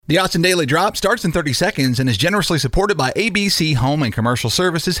The Austin Daily Drop starts in 30 seconds and is generously supported by ABC Home and Commercial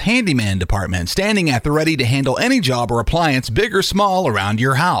Services Handyman Department, standing at the ready to handle any job or appliance, big or small, around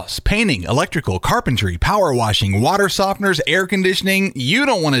your house. Painting, electrical, carpentry, power washing, water softeners, air conditioning. You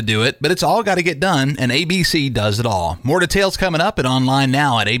don't want to do it, but it's all got to get done, and ABC does it all. More details coming up and online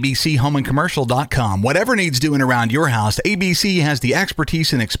now at abchomeandcommercial.com. Whatever needs doing around your house, ABC has the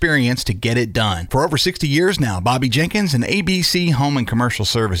expertise and experience to get it done. For over 60 years now, Bobby Jenkins and ABC Home and Commercial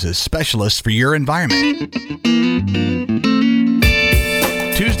Services, specialists for your environment.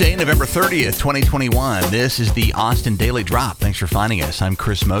 Tuesday, November 30th, 2021. This is the Austin Daily Drop. Thanks for finding us. I'm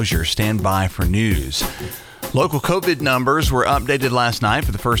Chris Mosier. Stand by for news. Local COVID numbers were updated last night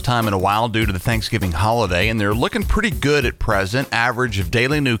for the first time in a while due to the Thanksgiving holiday, and they're looking pretty good at present. Average of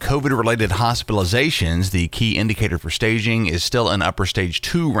daily new COVID-related hospitalizations, the key indicator for staging, is still in upper stage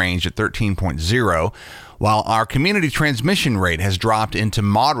 2 range at 13.0, while our community transmission rate has dropped into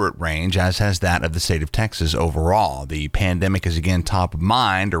moderate range, as has that of the state of Texas overall. The pandemic is again top of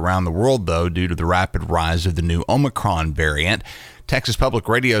mind around the world, though, due to the rapid rise of the new Omicron variant. Texas Public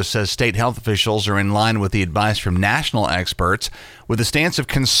Radio says state health officials are in line with the advice from national experts with a stance of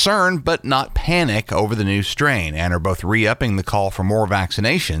concern but not panic over the new strain, and are both re-upping the call for more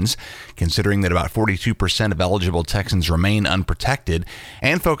vaccinations, considering that about 42% of eligible Texans remain unprotected,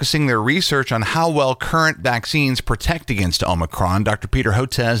 and focusing their research on how well current vaccines protect against Omicron. Dr. Peter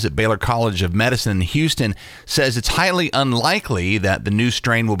Hotez at Baylor College of Medicine in Houston says it's highly unlikely that the new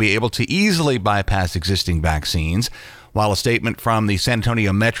strain will be able to easily bypass existing vaccines, while a statement from the San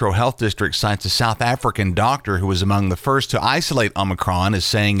Antonio Metro Health District cites a South African doctor who was among the first to isolate Omicron as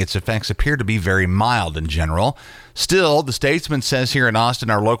saying its effects appear to be very mild in general. Still, the statesman says here in Austin,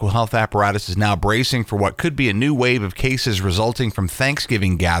 our local health apparatus is now bracing for what could be a new wave of cases resulting from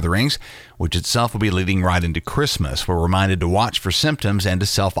Thanksgiving gatherings, which itself will be leading right into Christmas. We're reminded to watch for symptoms and to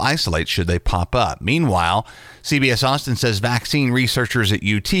self-isolate should they pop up. Meanwhile, CBS Austin says vaccine researchers at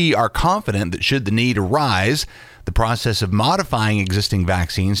UT are confident that should the need arise, the process of modifying existing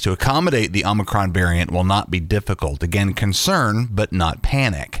vaccines to accommodate the Omicron variant will not be difficult. Again, concern, but not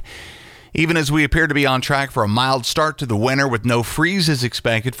panic. Even as we appear to be on track for a mild start to the winter with no freezes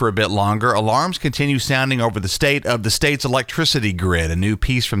expected for a bit longer, alarms continue sounding over the state of the state's electricity grid. A new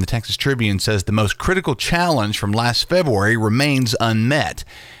piece from the Texas Tribune says the most critical challenge from last February remains unmet,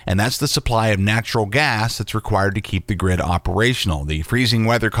 and that's the supply of natural gas that's required to keep the grid operational. The freezing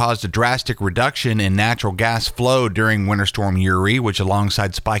weather caused a drastic reduction in natural gas flow during Winter Storm Uri, which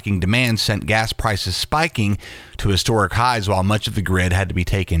alongside spiking demand sent gas prices spiking to historic highs while much of the grid had to be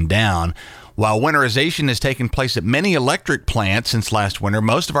taken down. While winterization has taken place at many electric plants since last winter,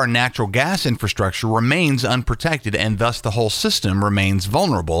 most of our natural gas infrastructure remains unprotected, and thus the whole system remains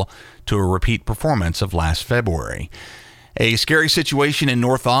vulnerable to a repeat performance of last February. A scary situation in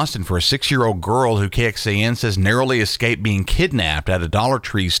North Austin for a 6-year-old girl who KXAN says narrowly escaped being kidnapped at a Dollar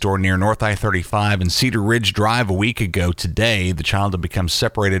Tree store near North I-35 and Cedar Ridge Drive a week ago today. The child had become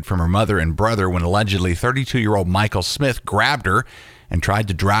separated from her mother and brother when allegedly 32-year-old Michael Smith grabbed her and tried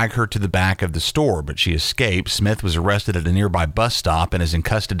to drag her to the back of the store, but she escaped. Smith was arrested at a nearby bus stop and is in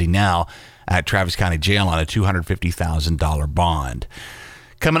custody now at Travis County Jail on a $250,000 bond.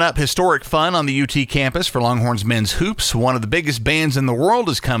 Coming up, historic fun on the UT campus for Longhorns men's hoops. One of the biggest bands in the world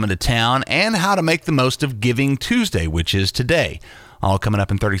is coming to town, and how to make the most of Giving Tuesday, which is today. All coming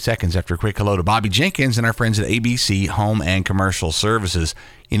up in 30 seconds after a quick hello to Bobby Jenkins and our friends at ABC Home and Commercial Services.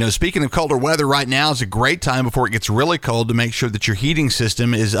 You know, speaking of colder weather, right now is a great time before it gets really cold to make sure that your heating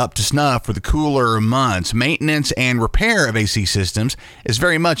system is up to snuff for the cooler months. Maintenance and repair of AC systems is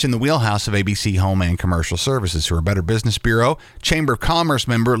very much in the wheelhouse of ABC Home and Commercial Services, who are a Better Business Bureau, Chamber of Commerce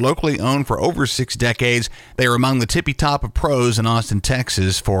member, locally owned for over 6 decades. They are among the tippy top of pros in Austin,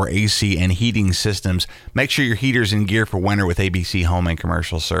 Texas for AC and heating systems. Make sure your heater's in gear for winter with ABC Home and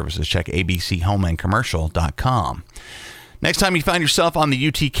Commercial Services. Check abchomeandcommercial.com. Next time you find yourself on the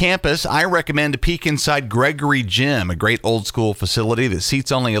UT campus, I recommend a peek inside Gregory Gym, a great old-school facility that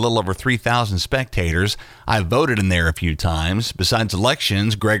seats only a little over 3,000 spectators. I've voted in there a few times. Besides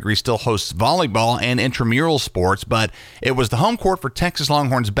elections, Gregory still hosts volleyball and intramural sports, but it was the home court for Texas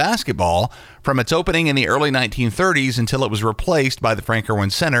Longhorns basketball from its opening in the early 1930s until it was replaced by the Frank Erwin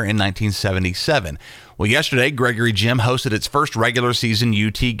Center in 1977. Well, yesterday, Gregory Gym hosted its first regular season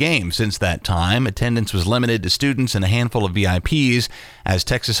UT game. Since that time, attendance was limited to students and a handful of VIPs as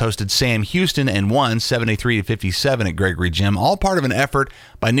Texas hosted Sam Houston and won 73-57 at Gregory Gym, all part of an effort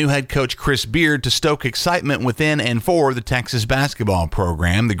by new head coach Chris Beard to stoke excitement within and for the Texas basketball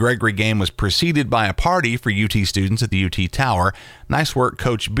program. The Gregory game was preceded by a party for UT students at the UT Tower. Nice work,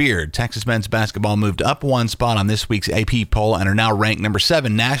 Coach Beard. Texas men's basketball moved up one spot on this week's AP poll and are now ranked number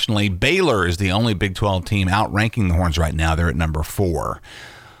 7 nationally. Baylor is the only Big 12 team outranking the Horns right now. They're at number 4.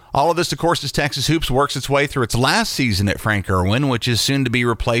 All of this, of course, as Texas Hoops works its way through its last season at Frank Irwin, which is soon to be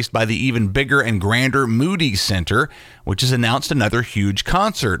replaced by the even bigger and grander Moody Center, which has announced another huge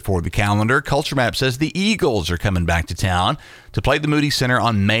concert for the calendar. Culture Map says the Eagles are coming back to town to play the Moody Center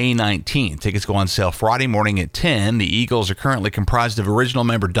on May 19th. Tickets go on sale Friday morning at 10. The Eagles are currently comprised of original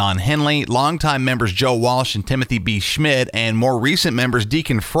member Don Henley, longtime members Joe Walsh and Timothy B. Schmidt, and more recent members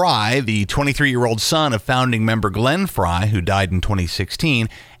Deacon Fry, the 23-year-old son of founding member Glenn Fry, who died in 2016,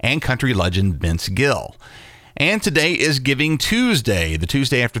 and country legend Vince Gill. And today is Giving Tuesday, the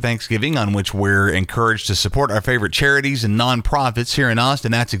Tuesday after Thanksgiving, on which we're encouraged to support our favorite charities and nonprofits here in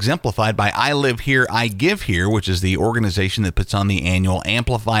Austin. That's exemplified by I Live Here, I Give Here, which is the organization that puts on the annual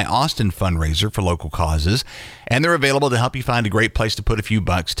Amplify Austin fundraiser for local causes. And they're available to help you find a great place to put a few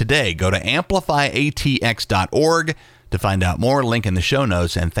bucks today. Go to amplifyatx.org to find out more. Link in the show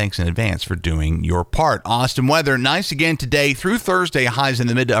notes, and thanks in advance for doing your part. Austin weather, nice again today through Thursday, highs in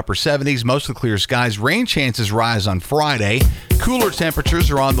the mid to upper 70s, mostly clear skies. Rain chances rise on Friday. Cooler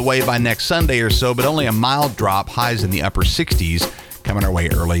temperatures are on the way by next Sunday or so, but only a mild drop, highs in the upper 60s. Coming our way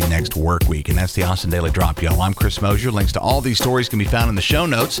early next work week. And that's the Austin Daily Drop, y'all. I'm Chris Mosier. Links to all these stories can be found in the show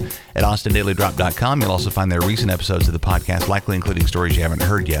notes at austindailydrop.com. You'll also find their recent episodes of the podcast, likely including stories you haven't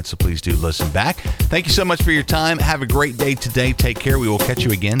heard yet, so please do listen back. Thank you so much for your time. Have a great day today. Take care. We will catch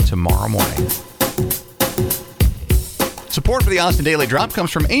you again tomorrow morning. Support for the Austin Daily Drop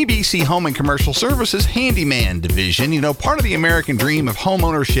comes from ABC Home and Commercial Services Handyman Division. You know, part of the American dream of home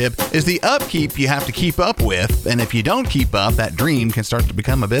ownership is the upkeep you have to keep up with. And if you don't keep up, that dream can start to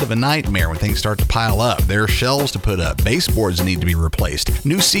become a bit of a nightmare when things start to pile up. There are shelves to put up, baseboards that need to be replaced,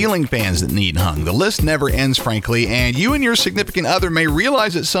 new ceiling fans that need hung. The list never ends, frankly, and you and your significant other may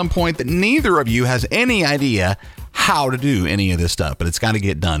realize at some point that neither of you has any idea how to do any of this stuff, but it's got to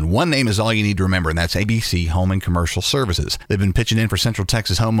get done. One name is all you need to remember, and that's ABC Home and Commercial Services. They've been pitching in for Central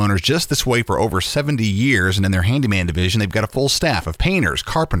Texas homeowners just this way for over 70 years, and in their handyman division, they've got a full staff of painters,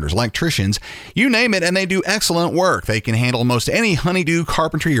 carpenters, electricians, you name it, and they do excellent work. They can handle most any honeydew,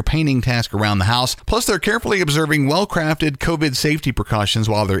 carpentry, or painting task around the house. Plus, they're carefully observing well-crafted COVID safety precautions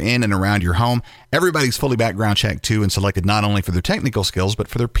while they're in and around your home. Everybody's fully background checked, too, and selected not only for their technical skills, but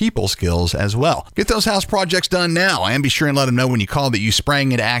for their people skills as well. Get those house projects done now, and be sure and let them know when you call that you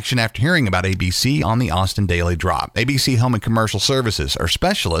sprang into action after hearing about ABC on the Austin Daily Drop. ABC Home and Commercial Services are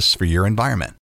specialists for your environment.